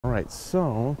All right,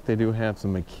 so they do have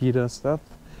some Makita stuff,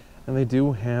 and they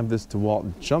do have this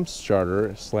DeWalt jump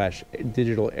starter slash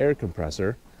digital air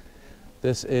compressor.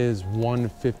 This is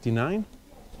 $159.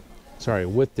 Sorry,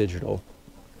 with digital.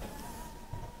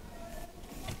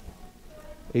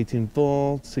 18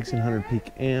 volt, 1600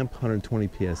 peak amp,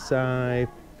 120 psi,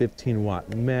 15 watt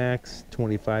max,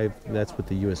 25. That's with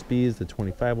the USBs, the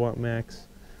 25 watt max.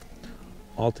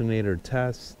 Alternator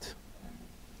test.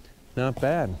 Not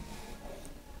bad.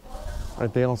 All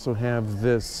right, they also have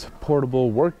this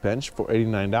portable workbench for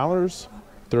 $89,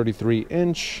 33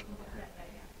 inch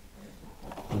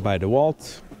by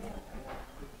DeWalt.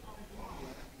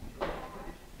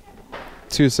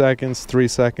 2 seconds, 3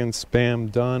 seconds, bam,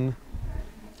 done.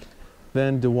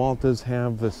 Then DeWalt does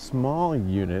have the small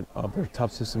unit of their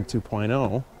Tough System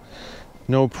 2.0.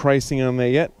 No pricing on that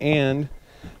yet, and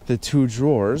the 2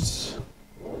 drawers.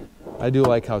 I do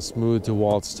like how smooth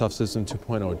DeWalt's Tough System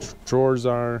 2.0 drawers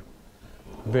are.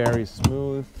 Very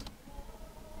smooth.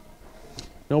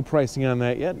 No pricing on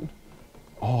that yet.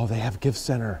 Oh, they have gift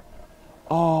center.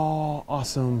 Oh,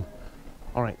 awesome.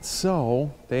 All right,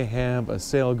 so they have a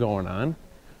sale going on,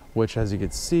 which, as you can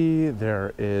see,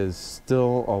 there is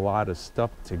still a lot of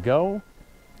stuff to go.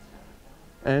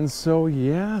 And so,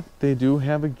 yeah, they do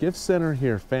have a gift center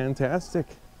here. Fantastic.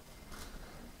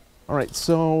 All right,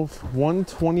 so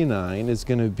 $129 is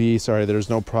going to be, sorry, there's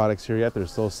no products here yet. They're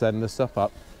still setting this stuff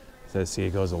up. So I see it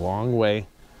goes a long way.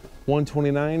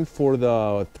 $129 for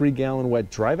the 3-gallon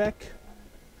wet dry vac.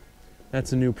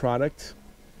 That's a new product.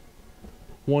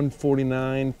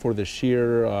 $149 for the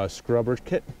sheer scrubber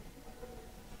kit.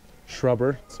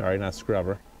 Shrubber, sorry, not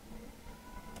scrubber.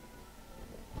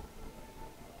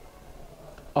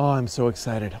 Oh, I'm so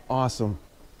excited. Awesome.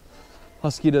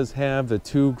 Husky does have the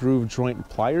 2 groove joint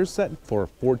pliers set for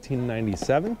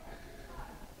 $14.97.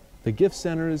 The gift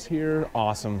center is here.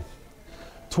 Awesome.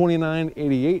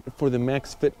 $29.88 for the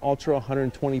Max Fit Ultra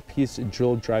 120 piece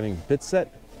drill driving bit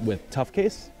set with tough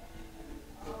case.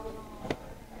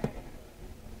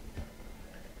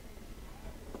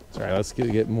 Sorry, let's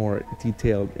get more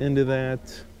detailed into that.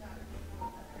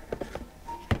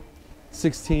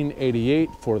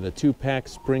 $16.88 for the 2-pack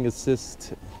spring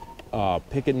assist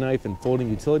picket knife and folding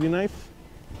utility knife.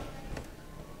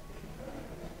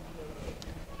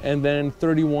 And then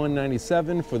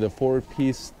 $31.97 for the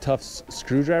 4-piece Tough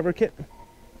screwdriver kit,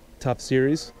 Tough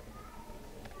series.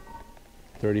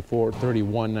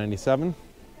 $31.97.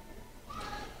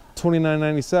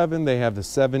 $29.97, they have the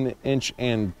 7-inch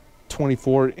and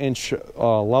 24-inch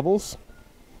levels,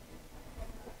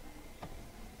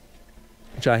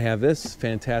 which I have this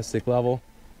fantastic level.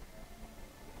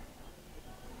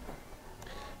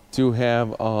 Do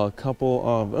have a couple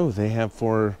of, oh, they have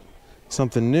for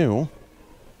something new,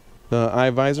 the eye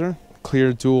visor,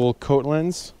 clear dual coat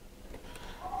lens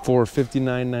for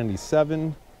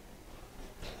 $59.97.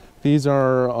 These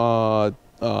are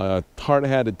hard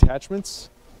hat attachments.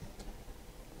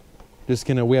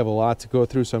 We have a lot to go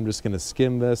through, so I'm just gonna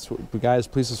skim this. But guys,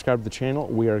 please subscribe to the channel.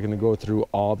 We are gonna go through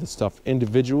all the stuff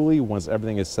individually once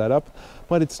everything is set up.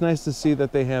 But it's nice to see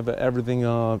that they have everything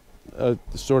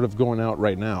sort of going out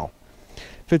right now.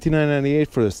 $59.98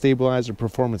 for the Stabilizer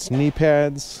Performance knee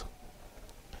pads.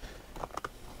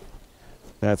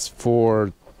 That's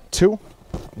for 2.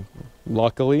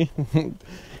 Luckily,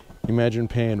 imagine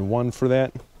paying 1 for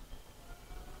that.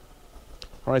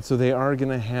 All right, so they are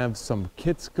gonna have some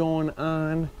kits going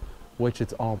on, which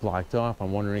it's all blocked off.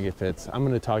 I'm wondering if it's, I'm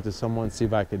gonna talk to someone, see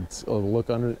if I could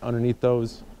look underneath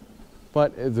those,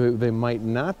 but they might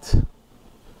not.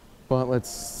 But let's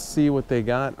see what they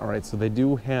got. All right, so they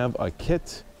do have a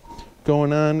kit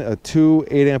going on, a 2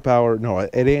 8 amp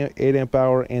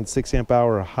hour and 6 amp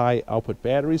hour high output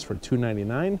batteries for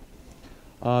 $299.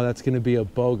 That's gonna be a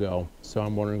BOGO. So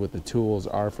I'm wondering what the tools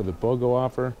are for the BOGO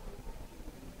offer.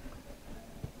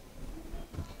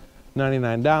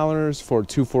 $99 for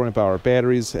 2 4 amp hour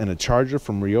batteries and a charger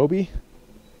from Ryob.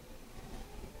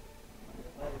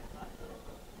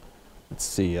 Let's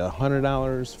see,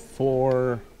 $100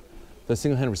 for the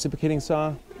single hand reciprocating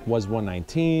saw was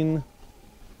 $119.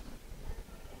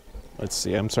 Let's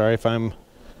see, I'm sorry if I'm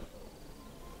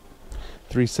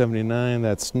 $379,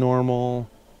 that's normal.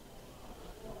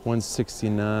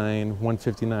 $169,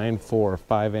 $159 for a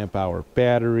 5 amp hour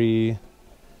battery.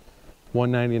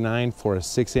 $199 for a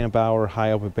 6 amp hour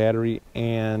high output battery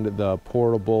and the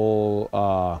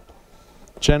portable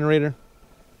generator,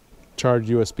 charge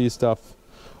USB stuff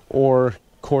or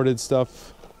corded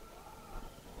stuff.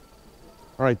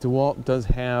 All right, DeWalt does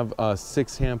have a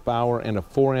 6 amp hour and a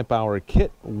 4 amp hour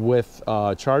kit with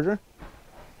charger.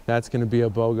 That's gonna be a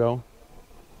BOGO.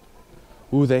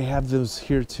 Ooh, they have those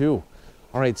here too.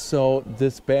 All right, so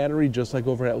this battery, just like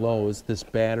over at Lowe's, this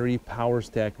battery power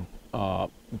stack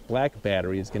black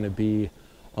battery is going to be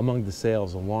among the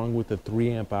sales, along with the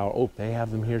 3 amp hour. Oh, they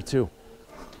have them here too.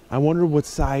 I wonder what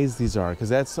size these are, because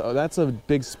that's a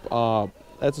big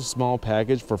that's a small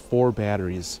package for 4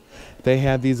 batteries. They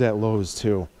have these at Lowe's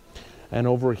too. And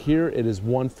over here it is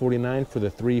 $149 for the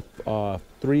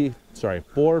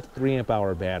 4 3 amp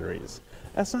hour batteries.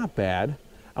 That's not bad.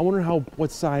 I wonder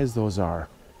what size those are.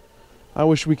 I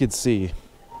wish we could see.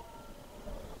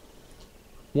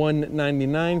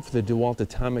 $199 for the DeWalt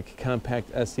Atomic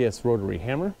Compact SES Rotary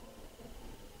Hammer.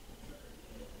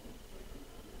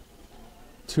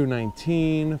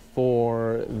 $219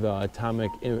 for the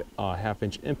Atomic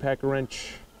half-inch impact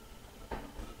wrench.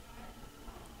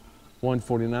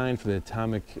 $149 for the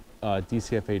Atomic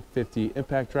DCF 850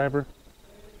 impact driver.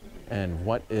 And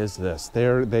what is this?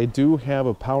 They do have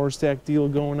a power stack deal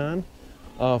going on.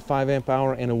 5 amp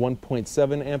hour and a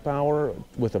 1.7 amp hour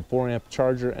with a 4 amp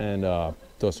charger and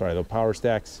the power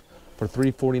stacks for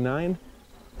 $349.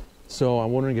 So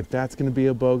I'm wondering if that's going to be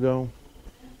a BOGO.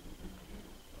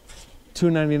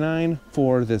 $299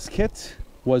 for this kit,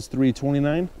 was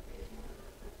 $329.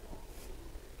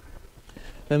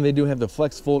 Then they do have the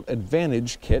FlexVolt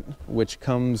Advantage kit, which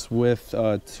comes with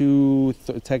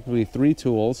technically 3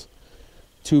 tools,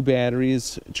 2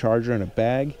 batteries, charger, and a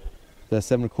bag. The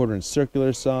 7¼ inch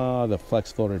circular saw, the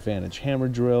FlexVolt Advantage hammer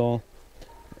drill,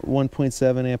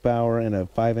 1.7 amp hour and a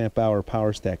 5 amp hour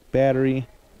power stack battery.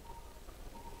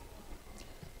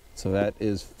 So that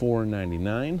is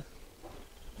 $499.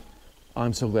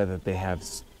 I'm so glad that they have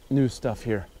new stuff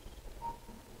here.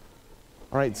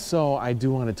 All right, so I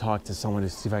do want to talk to someone to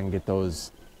see if I can get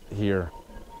those here.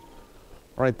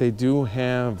 All right, they do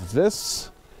have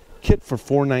this kit for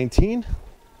 $419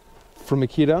 from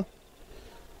Makita.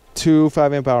 2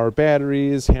 5 amp hour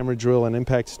batteries, hammer drill and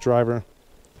impact driver,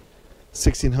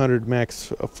 1600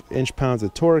 max inch-pounds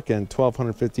of torque and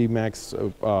 1250 max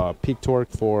peak torque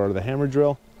for the hammer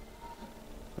drill.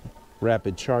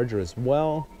 Rapid charger as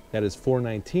well. That is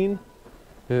 $419.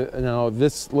 Now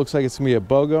this looks like it's gonna be a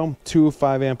BOGO. 2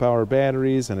 5 amp hour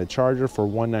batteries and a charger for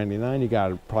 $199. You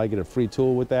gotta probably get a free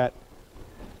tool with that.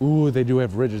 Ooh, they do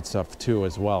have RIDGID stuff too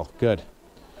as well. Good.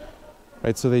 All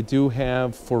right, so they do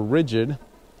have for RIDGID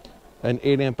an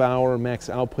 8 amp hour max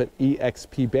output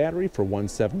EXP battery for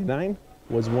 $179,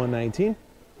 was $119.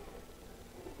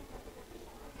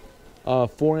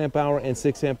 4 amp hour and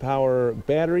 6 amp hour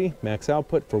battery max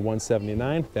output for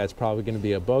 $179. That's probably going to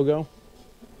be a BOGO.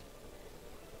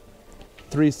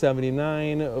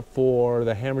 $379 for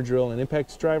the hammer drill and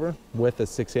impact driver with a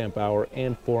 6 amp hour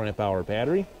and 4 amp hour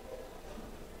battery.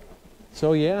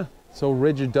 So yeah, so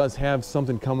RIDGID does have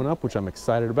something coming up, which I'm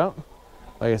excited about.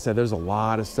 Like I said, there's a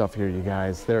lot of stuff here, you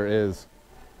guys. There is.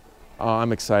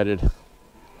 I'm excited.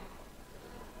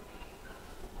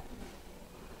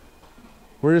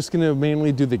 We're just going to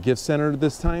mainly do the gift center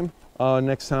this time.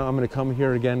 Next time I'm going to come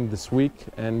here again this week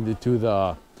and do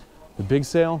the big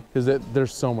sale, because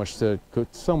there's so much to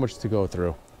go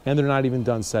through, and they're not even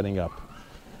done setting up.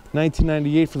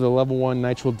 $19.98 for the level 1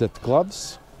 nitrile dipped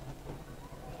gloves.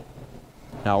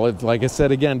 Now, like I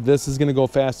said again, this is going to go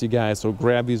fast, you guys, so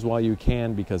grab these while you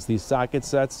can, because these socket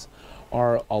sets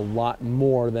are a lot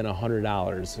more than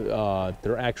 $100.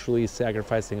 They're actually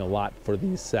sacrificing a lot for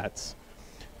these sets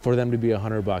for them to be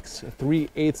 $100.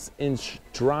 3/8 inch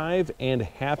drive and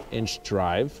 1/2 inch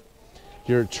drive.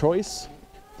 Your choice.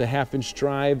 The 1/2 inch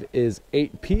drive is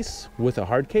 8-piece with a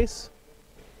hard case.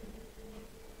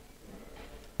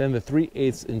 Then the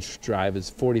 3/8 inch drive is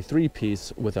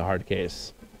 43-piece with a hard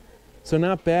case. So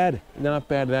not bad, not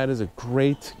bad. That is a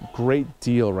great, great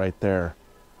deal right there.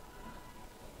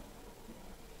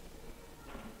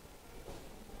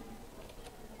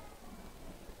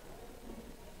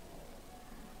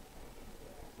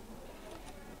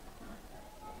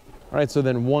 All right, so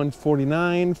then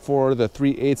 $149 for the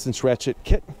 3/8 inch ratchet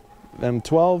kit,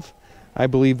 M12. I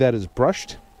believe that is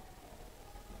brushed.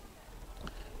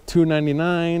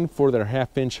 $299 for their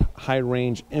 1/2 inch high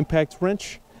range impact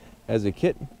wrench as a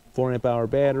kit. 4 amp hour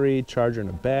battery, charger, and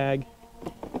a bag,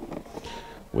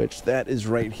 which that is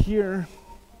right here.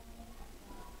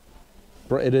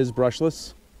 It is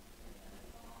brushless.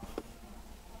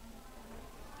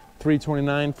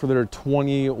 $329 for their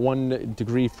 21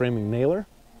 degree framing nailer.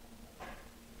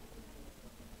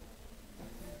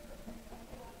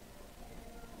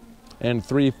 And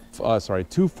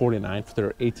 $249 for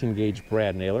their 18 gauge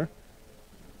brad nailer.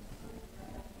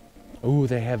 Ooh,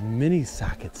 they have mini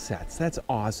socket sets. That's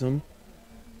awesome.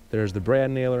 There's the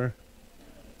brad nailer.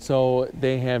 So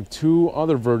they have two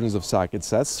other versions of socket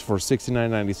sets for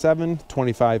 $69.97,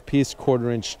 25-piece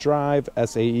quarter-inch drive,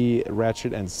 SAE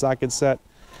ratchet and socket set.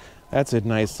 That's a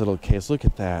nice little case. Look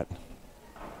at that.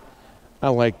 I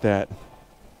like that.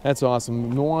 That's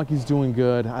awesome. Milwaukee's doing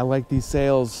good. I like these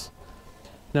sales.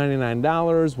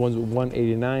 $99, one's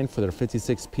 $189 for their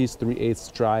 56-piece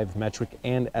 3/8 drive metric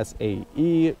and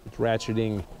SAE ratchet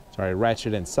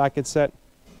and socket set.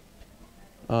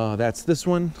 That's this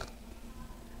one.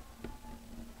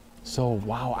 So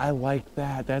wow, I like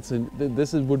that. This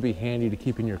would be handy to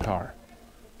keep in your car.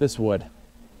 This would.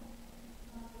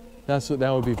 That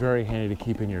would be very handy to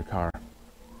keep in your car.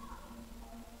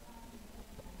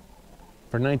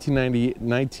 For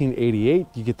 $1988,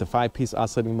 you get the 5-piece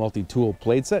oscillating multi-tool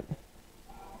blade set.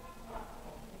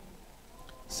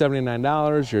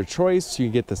 $79, your choice. You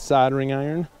get the soldering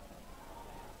iron,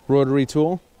 rotary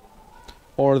tool,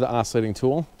 or the oscillating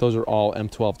tool. Those are all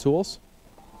M12 tools.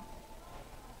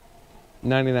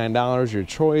 $99, your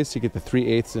choice. You get the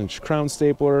 3/8 inch crown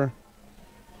stapler,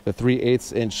 the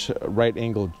 3/8 inch right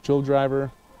angle drill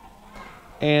driver,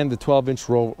 and the 12-inch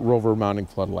rover mounting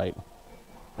floodlight.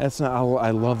 I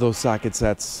love those socket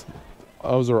sets.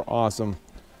 Those are awesome.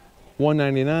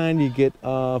 $199, you get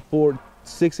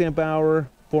 6 amp hour,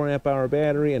 4 amp hour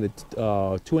battery, and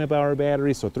a 2 amp hour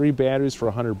battery. So 3 batteries for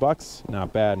 $100.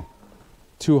 Not bad.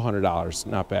 $200.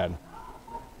 Not bad.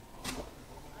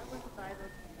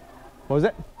 What was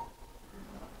it?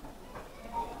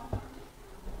 All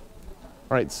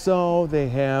right, so they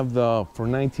have for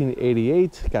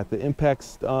 $1988, got the Impact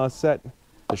set,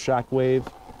 the Shockwave.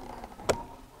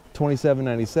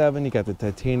 $27.97, you got the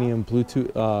titanium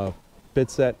Bluetooth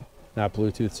bit set, not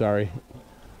Bluetooth, sorry.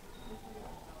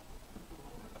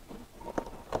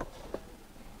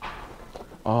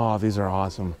 Oh, these are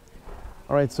awesome.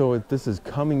 All right, so this is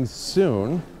coming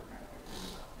soon.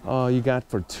 You got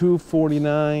for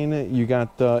 $249, you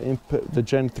got the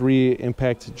Gen 3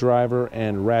 impact driver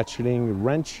and ratcheting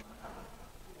wrench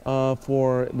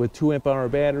with 2 amp hour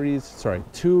batteries. Sorry,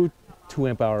 two 2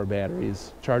 amp hour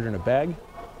batteries, charger in a bag.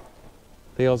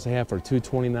 They also have for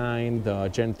 $229 the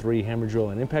Gen 3 hammer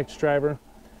drill and impact driver,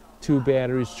 2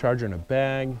 batteries, charger in a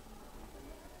bag.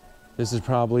 This is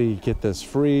probably get this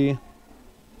free.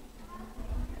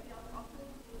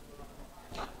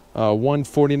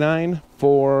 $149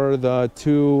 for the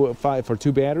 2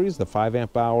 batteries, the 5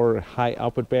 amp hour high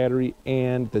output battery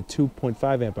and the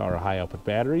 2.5 amp hour high output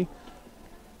battery.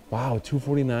 Wow,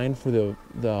 $249 for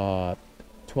the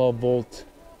 12 volt.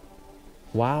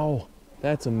 Wow,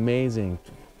 that's amazing.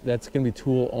 That's gonna be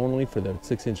tool only for the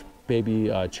 6-inch baby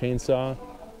chainsaw.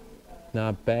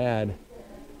 Not bad.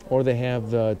 Or they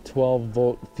have the 12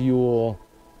 volt fuel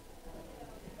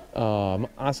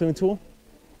oscillating tool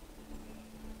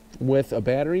with a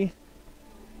battery.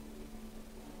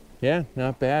 Yeah,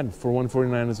 not bad for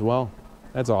 $149 as well.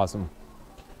 That's awesome.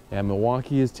 Yeah,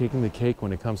 Milwaukee is taking the cake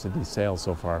when it comes to these sales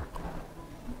so far.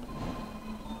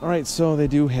 All right, so they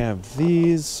do have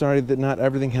these. Sorry that not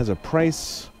everything has a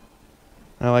price.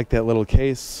 I like that little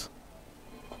case.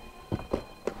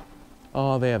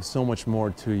 Oh, they have so much more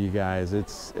too, you guys.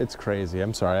 It's crazy.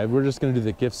 I'm sorry. We're just gonna do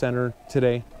the gift center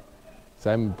today.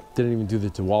 So I didn't even do the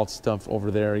DeWalt stuff over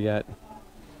there yet.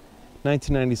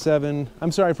 $19.97.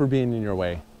 I'm sorry for being in your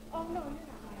way. Oh, no, you're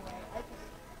not.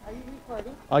 Are you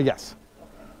recording? Yes.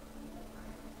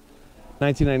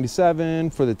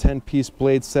 $19.97 for the 10-piece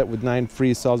blade set with 9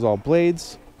 free Sawzall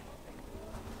blades.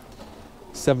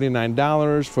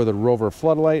 $79 for the Rover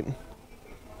floodlight.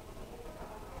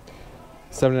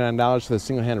 $79 for the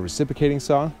single-handed reciprocating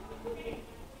saw.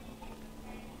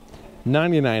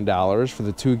 $99 for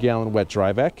the 2-gallon wet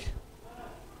dry vac.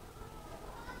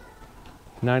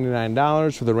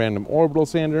 $99 for the random orbital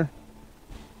sander.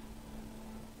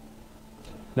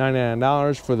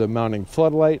 $99 for the mounting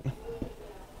floodlight.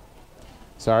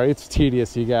 Sorry, it's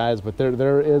tedious, you guys, but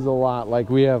there is a lot.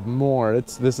 Like, we have more.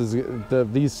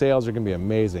 These sales are gonna be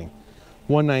amazing.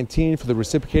 $119 for the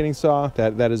reciprocating saw.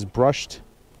 That is brushed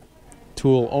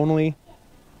tool only.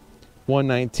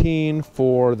 $119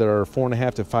 for their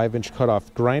 4.5 to 5-inch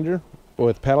cutoff grinder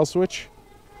with paddle switch.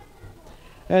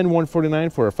 And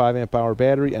 $149 for a 5 amp hour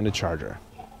battery and a charger.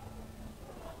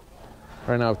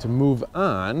 Right now, to move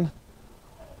on,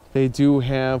 they do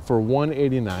have for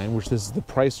 $189, which this is the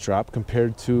price drop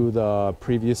compared to the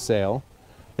previous sale.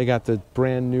 They got the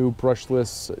brand new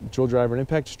brushless drill driver and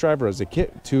impact driver as a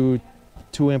kit, 2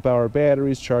 amp hour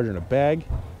batteries, charger in a bag.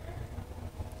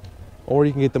 Or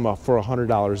you can get them for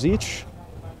 $100 each.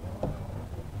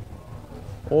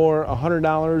 Or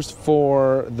 $100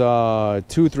 for the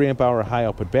 2 3 amp hour high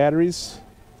output batteries.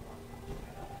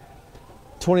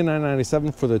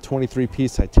 $29.97 for the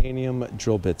 23-piece titanium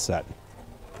drill bit set.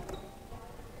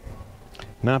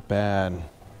 Not bad.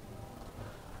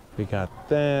 We got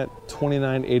that.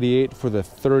 $29.88 for the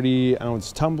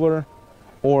 30-ounce tumbler,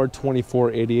 or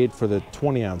 $24.88 for the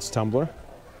 20-ounce tumbler.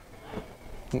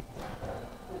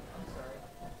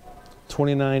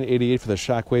 $29.88 for the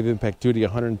Shockwave Impact Duty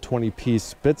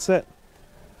 120-piece bit set.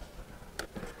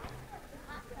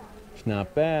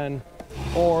 Not bad.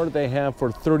 Or they have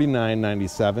for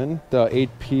 $39.97 the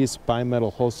 8-piece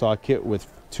bimetal hole saw kit with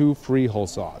 2 free hole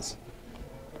saws.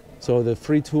 So the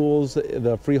free tools,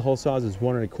 the free hole saws is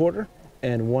 1 1/4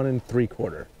 and 1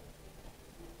 3/4.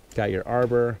 Got your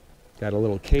arbor, got a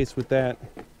little case with that.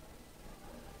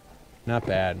 Not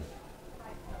bad.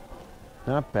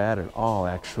 Not bad at all,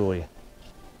 actually.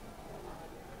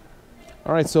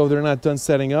 All right, so they're not done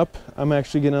setting up. I'm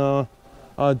actually gonna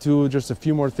do just a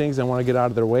few more things I want to get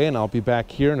out of their way, and I'll be back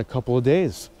here in a couple of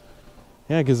days.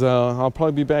 Yeah, because I'll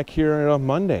probably be back here on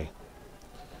Monday.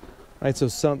 All right,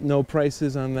 so no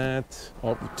prices on that.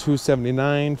 Oh,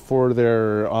 $279 for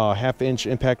their 1/2-inch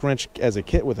impact wrench as a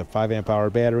kit with a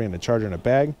 5-amp-hour battery and a charger in a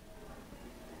bag.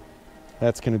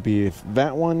 That's going to be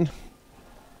that one.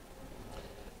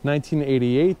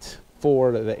 $19.88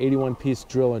 for the 81-piece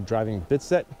drill and driving bit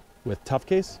set with tough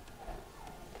case.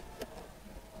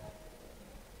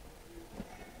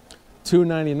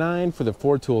 $2.99 for the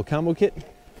 4-tool combo kit.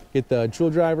 Get the drill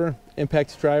driver,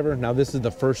 impact driver. Now this is the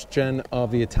first gen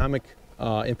of the atomic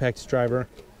impact driver.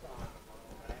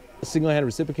 A single-handed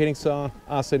reciprocating saw,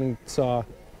 oscillating saw,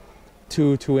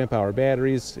 2 2-amp-hour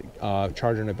batteries,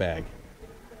 charger in a bag.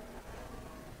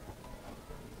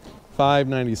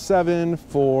 $5.97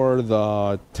 for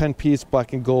the 10-piece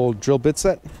black and gold drill bit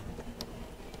set.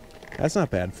 That's not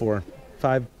bad for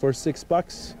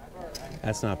 $6.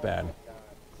 That's not bad.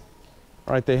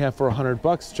 All right, they have for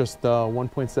 $100 just the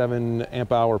 1.7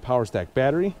 amp-hour power stack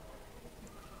battery.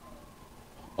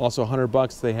 Also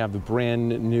 $100 they have the brand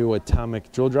new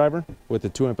atomic drill driver with the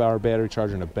 2-amp-hour battery,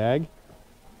 charger in a bag.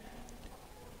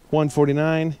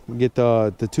 $149 you get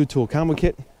the 2-tool combo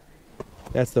kit.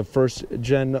 That's the first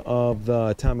gen of the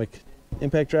atomic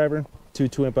impact driver, 2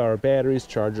 2-amp-hour batteries,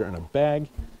 charger in a bag.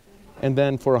 And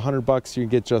then for $100 you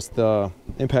get just the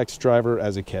impact driver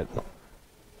as a kit.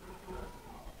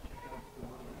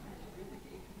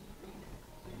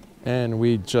 And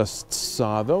we just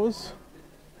saw those.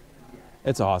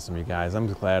 It's awesome, you guys.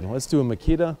 I'm glad. Let's do a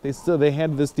Makita. They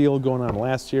had this deal going on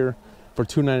last year. For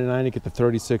 $2.99 you get the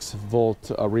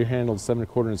 36-volt rear-handled 7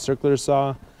 1/4 inch circular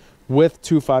saw with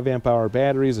 2 5-amp-hour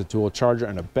batteries, a dual charger,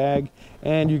 and a bag.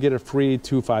 And you get a free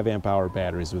 2 5-amp-hour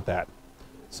batteries with that.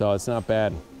 So it's not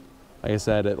bad. Like I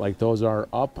said, like those are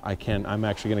up. I'm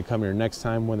actually going to come here next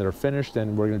time when they're finished,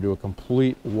 and we're going to do a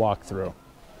complete walkthrough.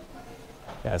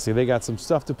 Yeah, see, they got some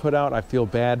stuff to put out. I feel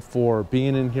bad for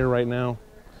being in here right now.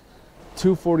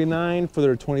 $249 for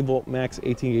their 20-volt max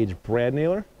 18-gauge brad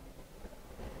nailer.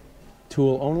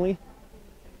 Tool only.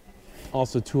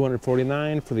 Also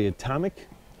 $249 for the atomic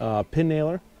pin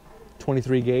nailer,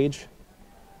 23-gauge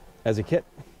as a kit.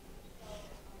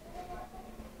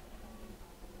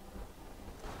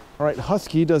 All right,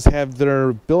 Husky does have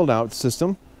their build-out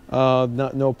system.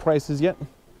 No prices yet.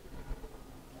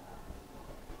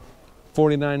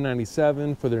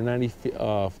 $49.97 for their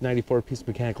 94-piece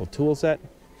mechanical tool set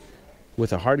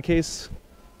with a hard case,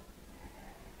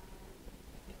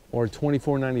 or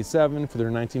 $24.97 for their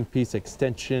 19-piece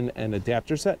extension and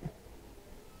adapter set.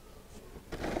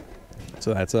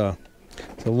 So it's a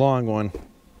long one.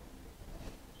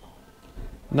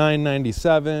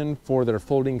 $9.97 for their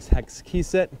folding hex key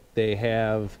set. They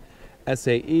have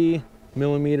SAE,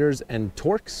 millimeters, and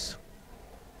Torx.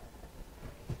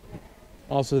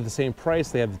 Also the same price,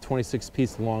 they have the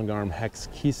 26-piece long arm hex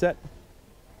key set.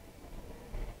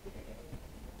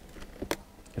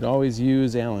 Could always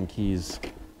use Allen keys.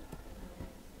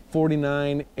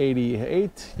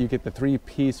 $49.88, you get the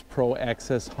 3-piece Pro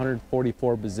Access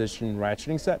 144 position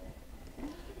ratcheting set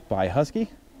by Husky.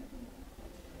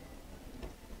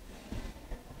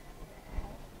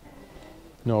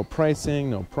 No pricing,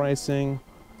 no pricing.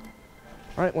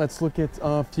 All right, let's look at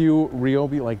a few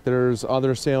Ryobi. Like, there's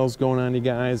other sales going on, you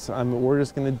guys. We're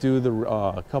just gonna do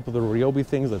a couple of the Ryobi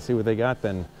things. Let's see what they got.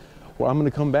 Then I'm gonna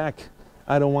come back.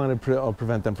 I don't want to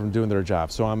prevent them from doing their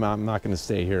job, so I'm not gonna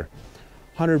stay here.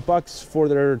 $100 for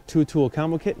their 2-tool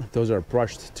combo kit. Those are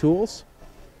brushed tools.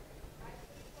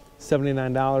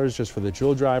 $79 just for the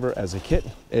drill driver as a kit.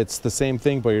 It's the same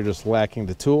thing, but you're just lacking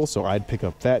the tool, so I'd pick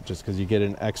up that just because you get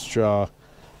an extra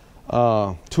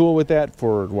tool with that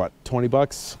for what, 20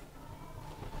 bucks?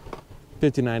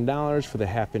 $59 for the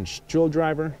 1/2-inch drill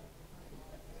driver.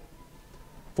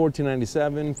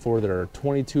 $14.97 for their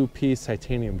 22-piece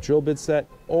titanium drill bit set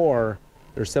or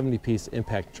their 70-piece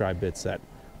impact drive bit set.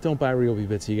 Don't buy Ryobi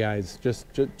bits, you guys.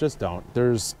 Just don't.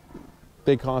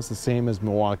 They cost the same as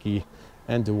Milwaukee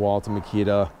and Dewalt and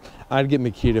Makita. I'd get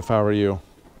Makita if I were you.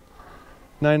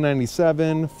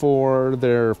 $9.97 for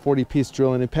their 40-piece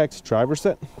drill and impact driver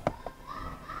set.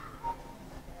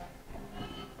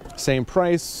 Same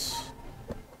price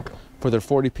for their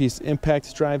 40-piece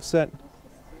impact drive set.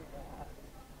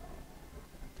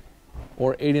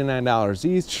 Or $89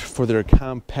 each for their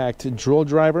compact drill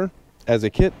driver as a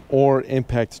kit or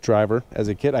impact driver as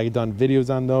a kit. I've done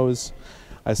videos on those.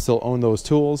 I still own those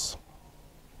tools.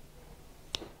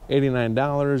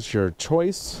 $89, your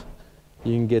choice.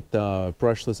 You can get the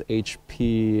brushless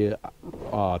HP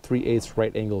 3/8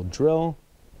 right angle drill,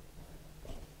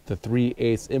 the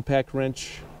 3/8 impact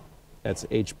wrench, that's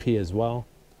HP as well,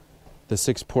 the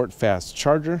 6-port fast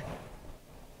charger,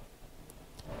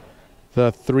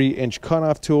 the 3-inch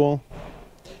cutoff tool,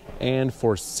 and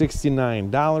for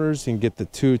 $69 you can get the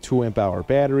two 2-amp-hour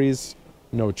batteries,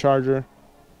 no charger.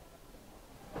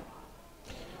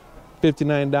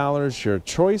 $59, your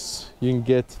choice. You can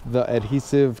get the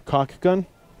adhesive caulk gun,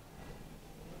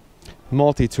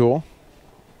 multi-tool,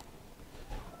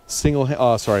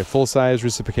 full-size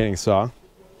reciprocating saw,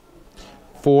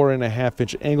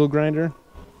 4.5-inch angle grinder,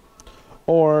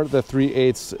 or the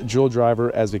 3/8 drill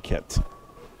driver as a kit.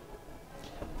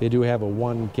 They do have a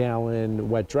 1-gallon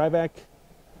wet dry vac.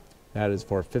 That is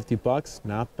for $50,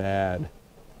 not bad.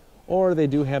 Or they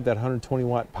do have that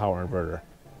 120-watt power inverter.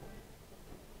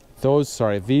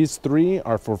 These 3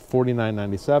 are for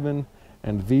 $49.97,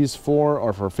 and these 4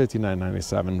 are for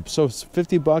 $59.97. So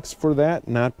 $50 for that,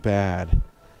 not bad.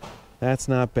 That's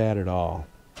not bad at all.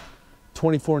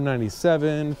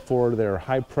 $24.97 for their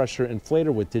high-pressure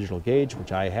inflator with digital gauge,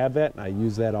 which I have that, and I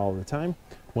use that all the time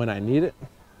when I need it.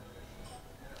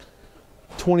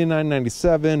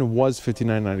 $29.97 was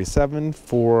 $59.97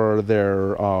 for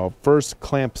their first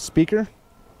clamp speaker.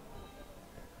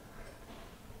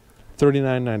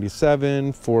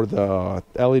 $39.97 for the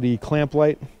LED clamp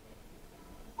light.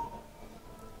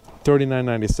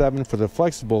 $39.97 for the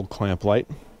flexible clamp light.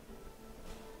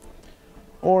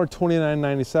 Or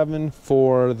 $29.97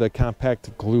 for the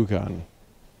compact glue gun.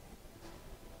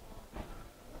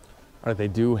 All right, they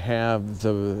do have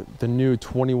the new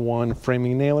 21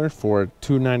 framing nailer for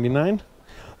 $2.99.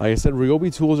 Like I said,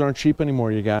 Ryobi tools aren't cheap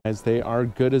anymore, you guys. They are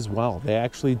good as well. They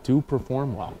actually do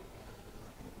perform well.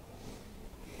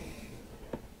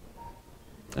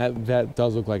 That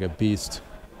does look like a beast.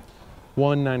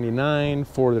 $1.99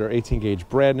 for their 18-gauge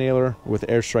brad nailer with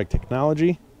airstrike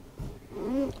technology.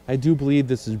 I do believe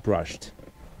this is brushed.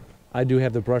 I do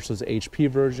have the brushless HP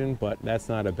version, but that's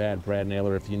not a bad brad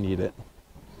nailer if you need it.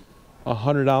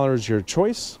 $100 your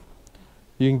choice.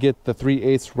 You can get the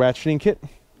 3/8 ratcheting kit.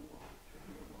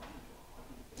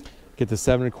 Get the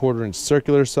 7.25-inch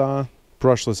circular saw,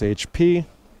 brushless HP.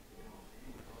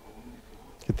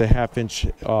 Get the 1/2-inch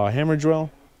hammer drill.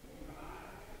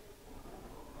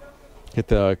 Get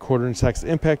the 1/4-inch hex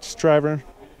impact driver,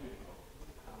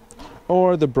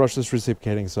 or the brushless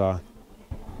reciprocating saw,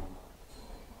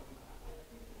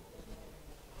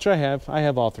 which I have. I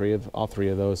have all three of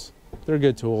those. They're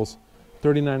good tools.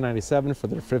 $39.97 for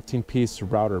their 15-piece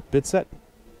router bit set,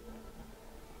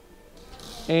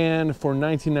 and for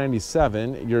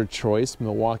 $19.97, your choice.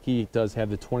 Milwaukee does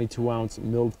have the 22-ounce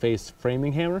milled face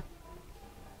framing hammer,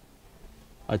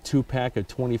 a 2-pack of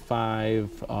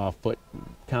 25-foot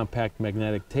compact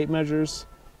magnetic tape measures.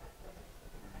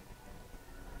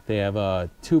 They have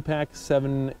a 2-pack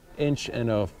 7-inch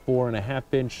and a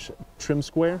 4.5-inch trim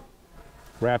square,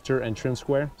 rafter and trim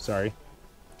square, sorry.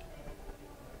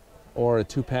 Or a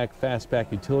 2-pack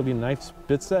fastback utility knife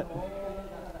bit set.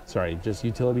 Sorry, just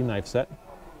utility knife set.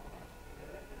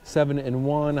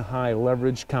 7-in-1 high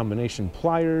leverage combination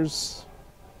pliers.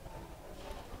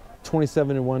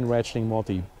 27-in-1 ratcheting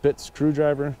multi-bit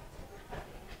screwdriver.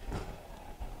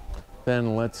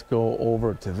 Then let's go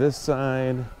over to this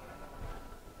side.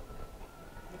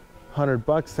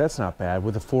 $100, that's not bad,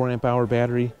 with a 4-amp-hour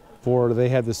battery. They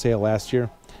had the sale last year.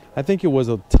 I think it was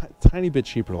a tiny bit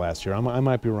cheaper last year. I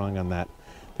might be wrong on that.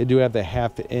 They do have the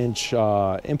 1/2-inch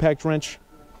impact wrench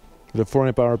with a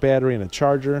 4-amp-hour battery and a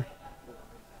charger.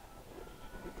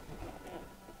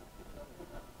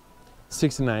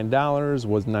 $69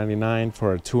 was $99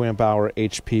 for a 2-amp-hour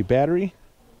HP battery.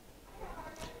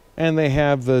 And they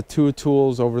have the 2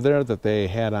 tools over there that they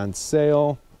had on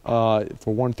sale for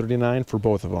 $139 for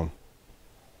both of them.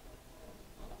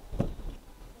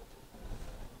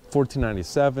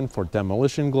 $14.97 for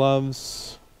demolition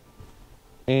gloves.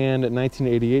 And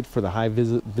 1988 for the high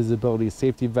visibility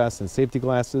safety vest and safety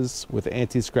glasses with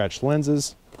anti-scratch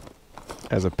lenses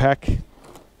as a pack.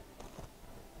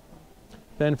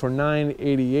 Then for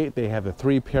 $9.88 they have the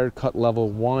 3-pair cut level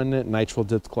 1 nitrile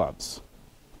dipped gloves.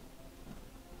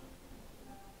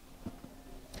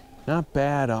 Not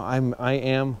bad. I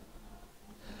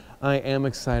am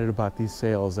excited about these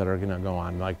sales that are gonna go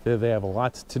on. Like they have a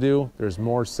lot to do. There's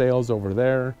more sales over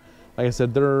there. Like I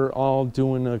said, they're all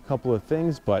doing a couple of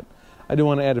things, but I do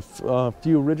want to add a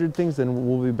few rigid things, and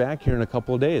we'll be back here in a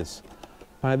couple of days.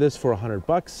 Buy this for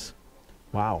 $100.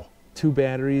 Wow, 2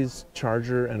 batteries,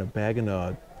 charger, and a bag and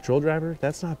a drill driver.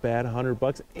 That's not bad.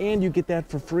 $100, and you get that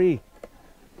for free.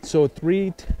 So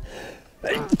 3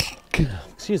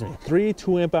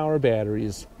 2-amp-hour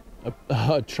batteries,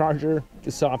 a charger,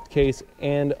 a soft case,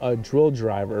 and a drill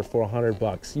driver for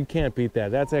 $100. You can't beat that.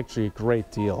 That's actually a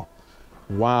great deal.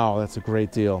 Wow, that's a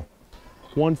great deal.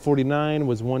 $149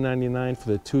 was $199 for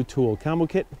the 2-tool combo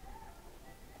kit,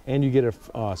 and you get a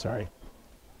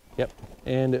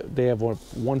and they have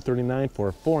 $139 for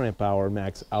a 4-amp-hour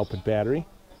max output battery.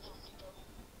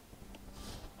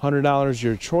 $100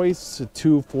 your choice,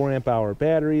 2 4-amp-hour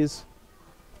batteries,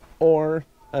 or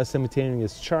a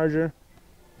simultaneous charger,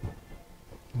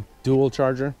 dual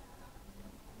charger.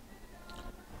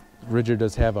 RIDGID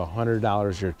does have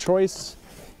 $100 your choice.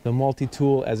 The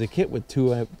multi-tool as a kit with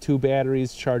 2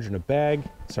 batteries, charger in a bag,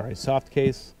 soft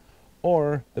case,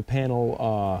 or the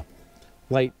panel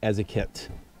light as a kit.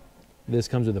 This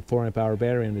comes with a 4-amp-hour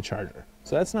battery and the charger.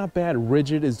 So that's not bad.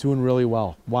 RIDGID is doing really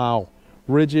well. Wow.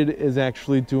 RIDGID is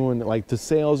actually doing, like, the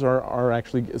sales are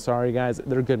actually, sorry guys,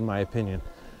 they're good in my opinion.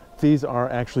 These are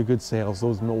actually good sales.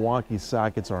 Those Milwaukee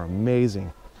sockets are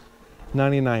amazing.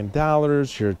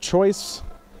 $99 your choice.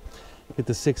 Get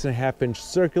the 6.5-inch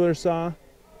circular saw.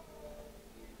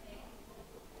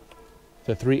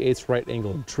 The 3/8 right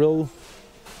angle drill,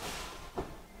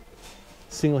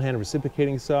 single hand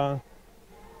reciprocating saw,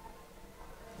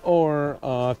 or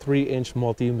a 3-inch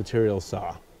multi-material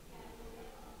saw.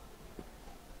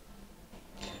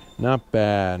 Not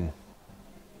bad.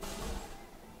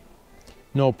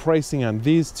 No pricing on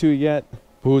these two yet,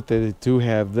 but they do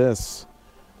have this.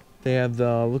 They have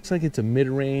the, looks like it's a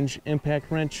mid-range impact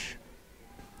wrench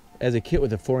as a kit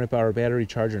with a 4-amp-hour battery,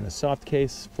 charger, and a soft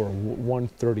case for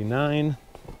 $139.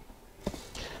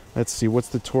 Let's see, what's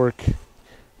the torque?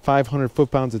 500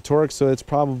 foot-pounds of torque, so it's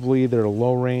probably their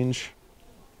low range.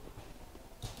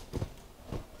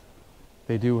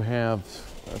 They do have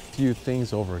a few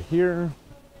things over here.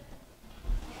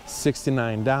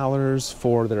 $69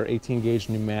 for their 18-gauge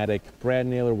pneumatic brad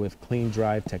nailer with clean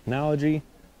drive technology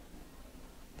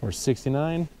for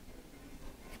 $69.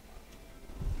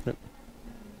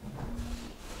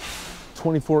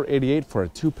 $24.88 for a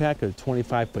 2-pack of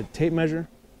 25-foot tape measure.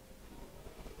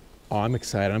 Oh, I'm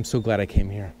excited. I'm so glad I came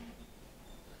here.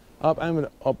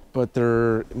 But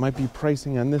there might be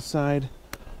pricing on this side.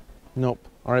 Nope.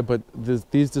 All right, but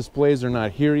these displays are not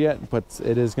here yet, but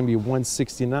it is going to be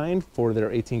 $169 for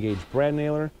their 18-gauge brad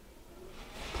nailer,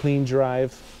 clean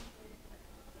drive,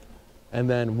 and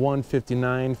then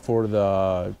 $159 for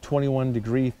the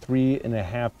 21-degree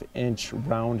 3.5-inch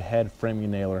round head framing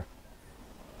nailer.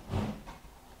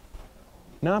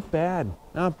 Not bad,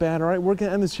 not bad. All right, we're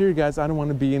gonna end this here, guys. I don't want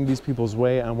to be in these people's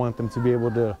way. I want them to be able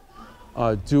to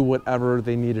do whatever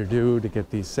they need to do to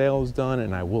get these sales done,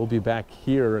 and I will be back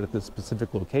here at this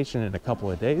specific location in a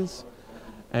couple of days.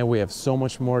 And we have so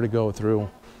much more to go through.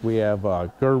 We have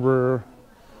Gerber,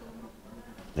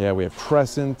 yeah, we have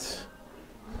Crescent,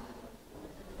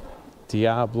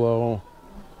 Diablo,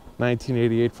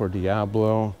 1988 for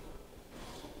Diablo,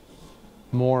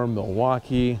 more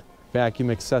Milwaukee, vacuum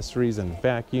accessories and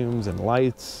vacuums and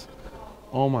lights.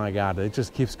 Oh my God, it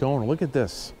just keeps going. Look at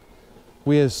this.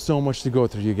 We have so much to go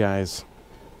through, you guys.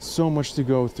 So much to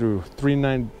go through.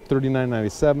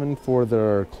 $39.97 for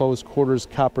their closed quarters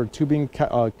copper tubing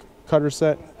cutter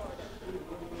set.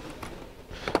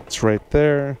 It's right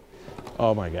there.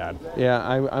 Oh my God. Yeah,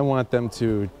 I want them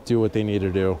to do what they need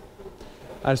to do.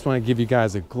 I just want to give you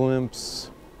guys a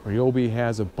glimpse. Ryob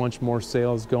has a bunch more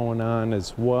sales going on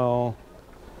as well.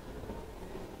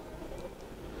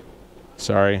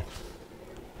 Sorry.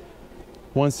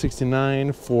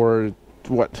 $169 for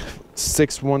what?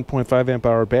 6 1.5 amp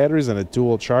hour batteries and a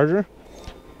dual charger.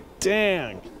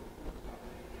 Dang.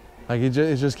 Like it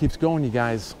just keeps going, you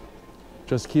guys.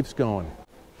 Just keeps going.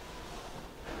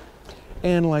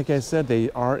 And like I said,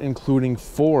 they are including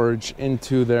Forge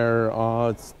into their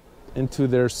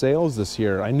sales this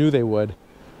year. I knew they would.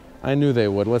 I knew they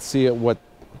would. Let's see what.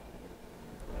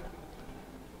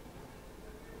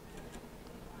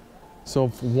 So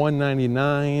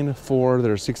 $199 for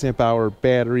their 6 amp hour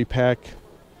battery pack.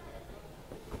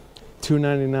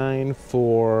 $299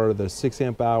 for the 6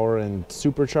 amp hour and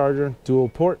supercharger dual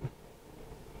port.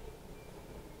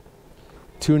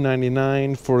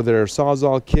 $299 for their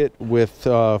Sawzall kit with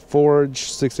forge,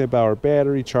 6 amp hour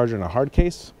battery, charger, and a hard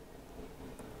case.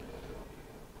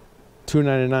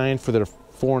 $299 for their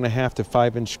 4.5 to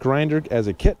 5 inch grinder as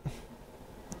a kit.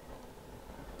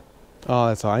 Oh,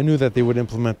 that's all. I knew that they would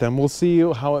implement them. We'll see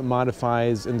how it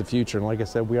modifies in the future. And like I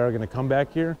said, we are going to come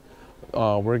back here.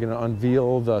 We're going to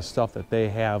unveil the stuff that they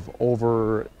have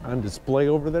over on display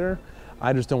over there.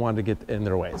 I just don't want to get in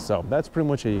their way. So that's pretty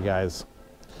much it, you guys.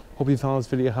 Hope you found this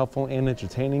video helpful and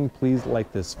entertaining. Please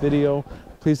like this video.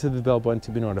 Please hit the bell button to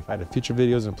be notified of future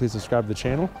videos, and please subscribe to the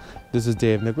channel. This is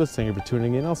Dave Nicholas. Thank you for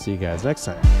tuning in. I'll see you guys next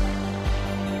time.